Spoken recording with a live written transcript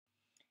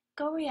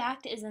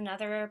goREACT is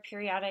another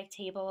periodic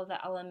table of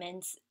the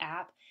elements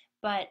app,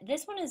 but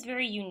this one is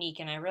very unique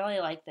and I really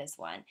like this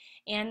one.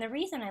 And the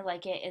reason I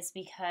like it is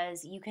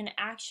because you can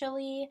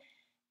actually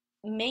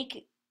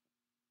make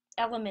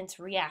elements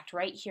react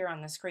right here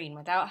on the screen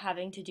without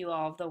having to do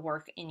all of the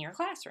work in your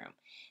classroom.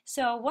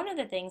 So one of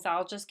the things,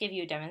 I'll just give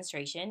you a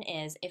demonstration,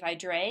 is if I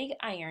drag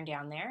iron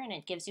down there, and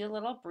it gives you a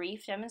little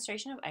brief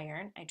demonstration of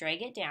iron, I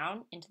drag it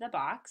down into the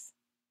box,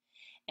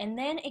 and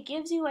then it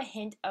gives you a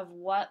hint of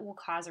what will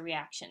cause a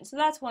reaction. So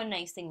that's one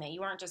nice thing, that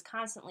you aren't just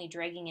constantly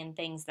dragging in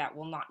things that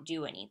will not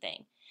do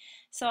anything.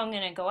 So I'm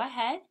going to go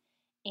ahead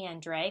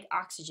and drag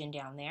oxygen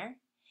down there.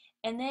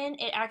 And then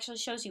it actually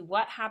shows you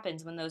what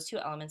happens when those two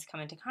elements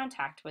come into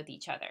contact with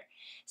each other.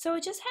 So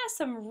it just has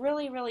some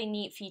really, really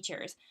neat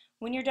features.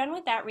 When you're done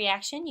with that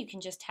reaction, you can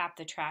just tap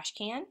the trash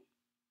can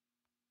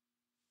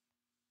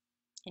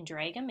and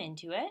drag them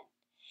into it.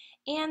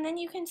 And then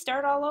you can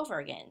start all over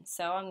again.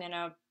 So I'm going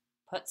to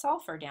put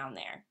sulfur down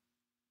there.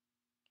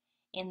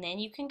 And then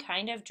you can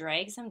kind of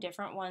drag some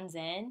different ones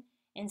in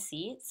and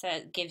see. So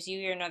it gives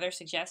you another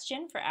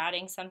suggestion for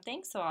adding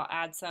something. So I'll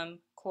add some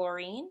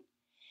chlorine.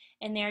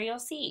 And there you'll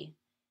see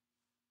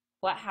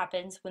what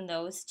happens when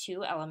those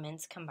two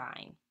elements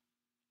combine.